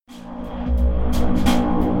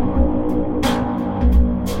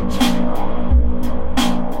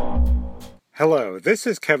Hello, this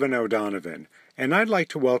is Kevin O'Donovan, and I'd like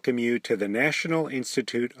to welcome you to the National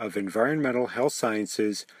Institute of Environmental Health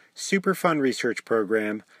Sciences Superfund Research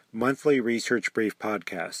Program Monthly Research Brief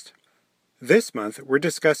podcast. This month, we're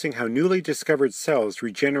discussing how newly discovered cells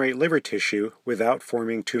regenerate liver tissue without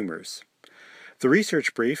forming tumors. The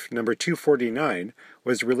research brief, number 249,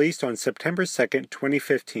 was released on September 2,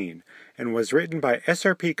 2015, and was written by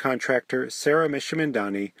SRP contractor Sarah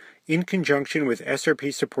Mishamandani in conjunction with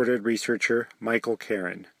SRP-supported researcher Michael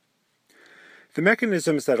Karen. The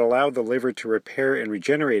mechanisms that allow the liver to repair and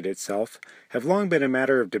regenerate itself have long been a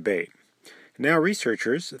matter of debate. Now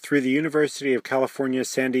researchers, through the University of California,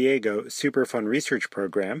 San Diego Superfund Research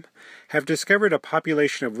Program, have discovered a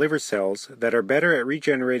population of liver cells that are better at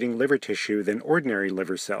regenerating liver tissue than ordinary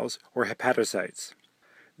liver cells, or hepatocytes.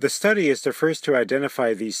 The study is the first to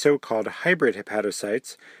identify these so-called hybrid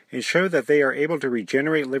hepatocytes and show that they are able to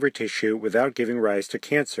regenerate liver tissue without giving rise to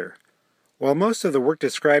cancer. While most of the work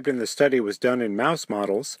described in the study was done in mouse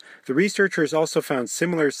models, the researchers also found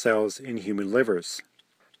similar cells in human livers.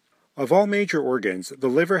 Of all major organs, the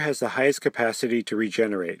liver has the highest capacity to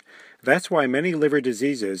regenerate. That's why many liver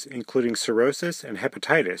diseases, including cirrhosis and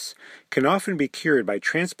hepatitis, can often be cured by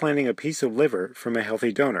transplanting a piece of liver from a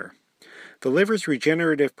healthy donor. The liver's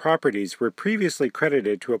regenerative properties were previously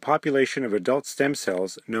credited to a population of adult stem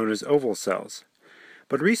cells known as oval cells.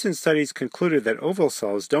 But recent studies concluded that oval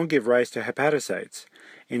cells don't give rise to hepatocytes.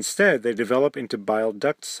 Instead, they develop into bile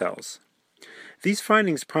duct cells. These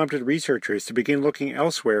findings prompted researchers to begin looking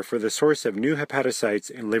elsewhere for the source of new hepatocytes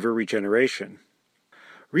in liver regeneration.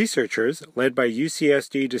 Researchers, led by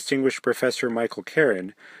UCSD Distinguished Professor Michael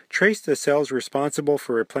Karen, traced the cells responsible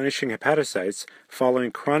for replenishing hepatocytes following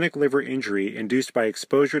chronic liver injury induced by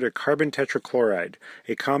exposure to carbon tetrachloride,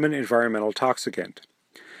 a common environmental toxicant.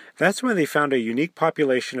 That's when they found a unique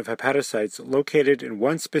population of hepatocytes located in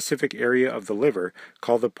one specific area of the liver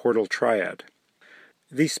called the portal triad.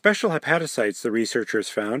 These special hepatocytes, the researchers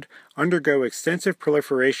found, undergo extensive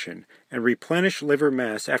proliferation and replenish liver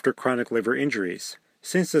mass after chronic liver injuries.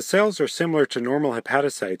 Since the cells are similar to normal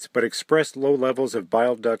hepatocytes but express low levels of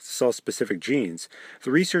bile duct cell-specific genes,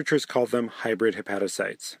 the researchers called them hybrid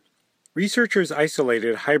hepatocytes. Researchers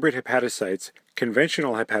isolated hybrid hepatocytes,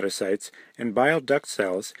 conventional hepatocytes, and bile duct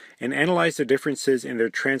cells and analyzed the differences in their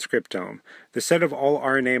transcriptome, the set of all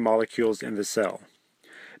RNA molecules in the cell.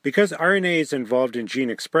 Because RNA is involved in gene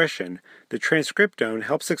expression, the transcriptome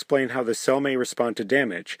helps explain how the cell may respond to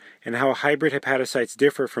damage and how hybrid hepatocytes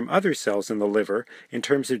differ from other cells in the liver in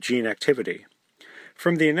terms of gene activity.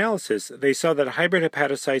 From the analysis, they saw that hybrid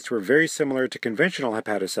hepatocytes were very similar to conventional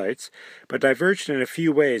hepatocytes, but diverged in a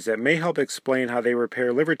few ways that may help explain how they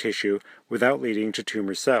repair liver tissue without leading to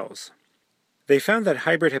tumor cells. They found that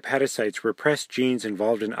hybrid hepatocytes repress genes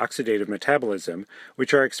involved in oxidative metabolism,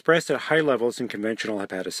 which are expressed at high levels in conventional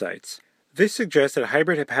hepatocytes. This suggests that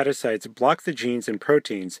hybrid hepatocytes block the genes and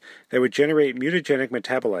proteins that would generate mutagenic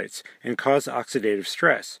metabolites and cause oxidative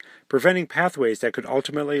stress, preventing pathways that could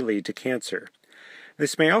ultimately lead to cancer.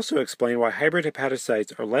 This may also explain why hybrid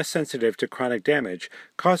hepatocytes are less sensitive to chronic damage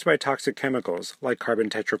caused by toxic chemicals like carbon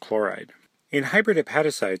tetrachloride. In hybrid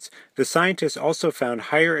hepatocytes, the scientists also found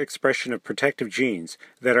higher expression of protective genes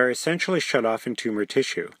that are essentially shut off in tumor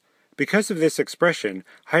tissue. Because of this expression,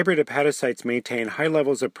 hybrid hepatocytes maintain high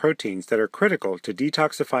levels of proteins that are critical to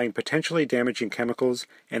detoxifying potentially damaging chemicals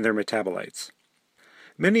and their metabolites.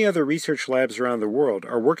 Many other research labs around the world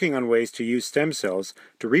are working on ways to use stem cells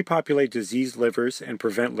to repopulate diseased livers and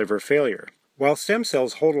prevent liver failure. While stem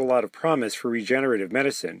cells hold a lot of promise for regenerative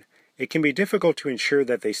medicine, it can be difficult to ensure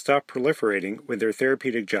that they stop proliferating when their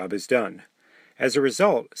therapeutic job is done. As a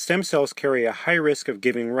result, stem cells carry a high risk of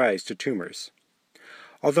giving rise to tumors.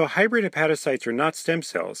 Although hybrid hepatocytes are not stem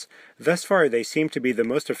cells, thus far they seem to be the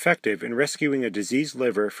most effective in rescuing a diseased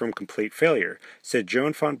liver from complete failure, said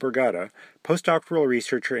Joan Fontbrugada, postdoctoral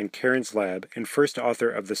researcher in Karen's lab and first author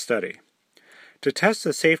of the study. To test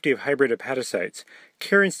the safety of hybrid hepatocytes,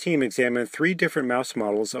 Karen's team examined 3 different mouse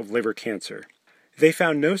models of liver cancer. They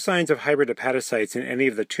found no signs of hybrid hepatocytes in any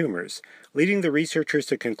of the tumors, leading the researchers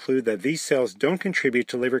to conclude that these cells don't contribute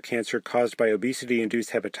to liver cancer caused by obesity-induced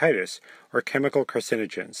hepatitis or chemical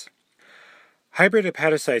carcinogens. Hybrid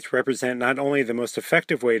hepatocytes represent not only the most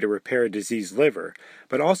effective way to repair a diseased liver,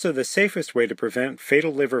 but also the safest way to prevent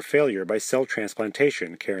fatal liver failure by cell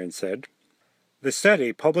transplantation, Karen said. The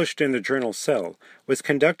study, published in the journal Cell, was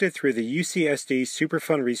conducted through the UCSD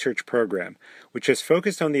Superfund Research Program, which has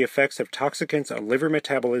focused on the effects of toxicants on liver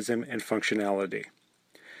metabolism and functionality.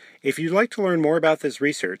 If you'd like to learn more about this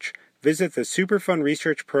research, visit the Superfund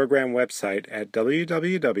Research Program website at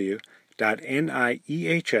www.niehs.nih.gov.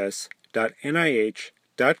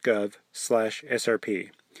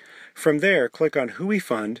 nih.gov/SRP. From there, click on Who We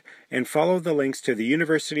Fund and follow the links to the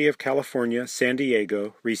University of California, San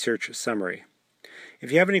Diego Research Summary. If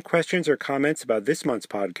you have any questions or comments about this month's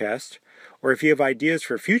podcast, or if you have ideas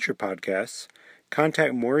for future podcasts,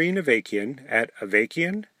 contact Maureen Avakian at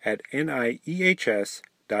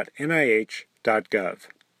avakian@niehs.nih.gov.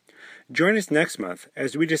 Join us next month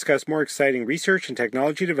as we discuss more exciting research and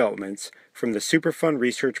technology developments from the Superfund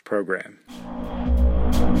Research Program.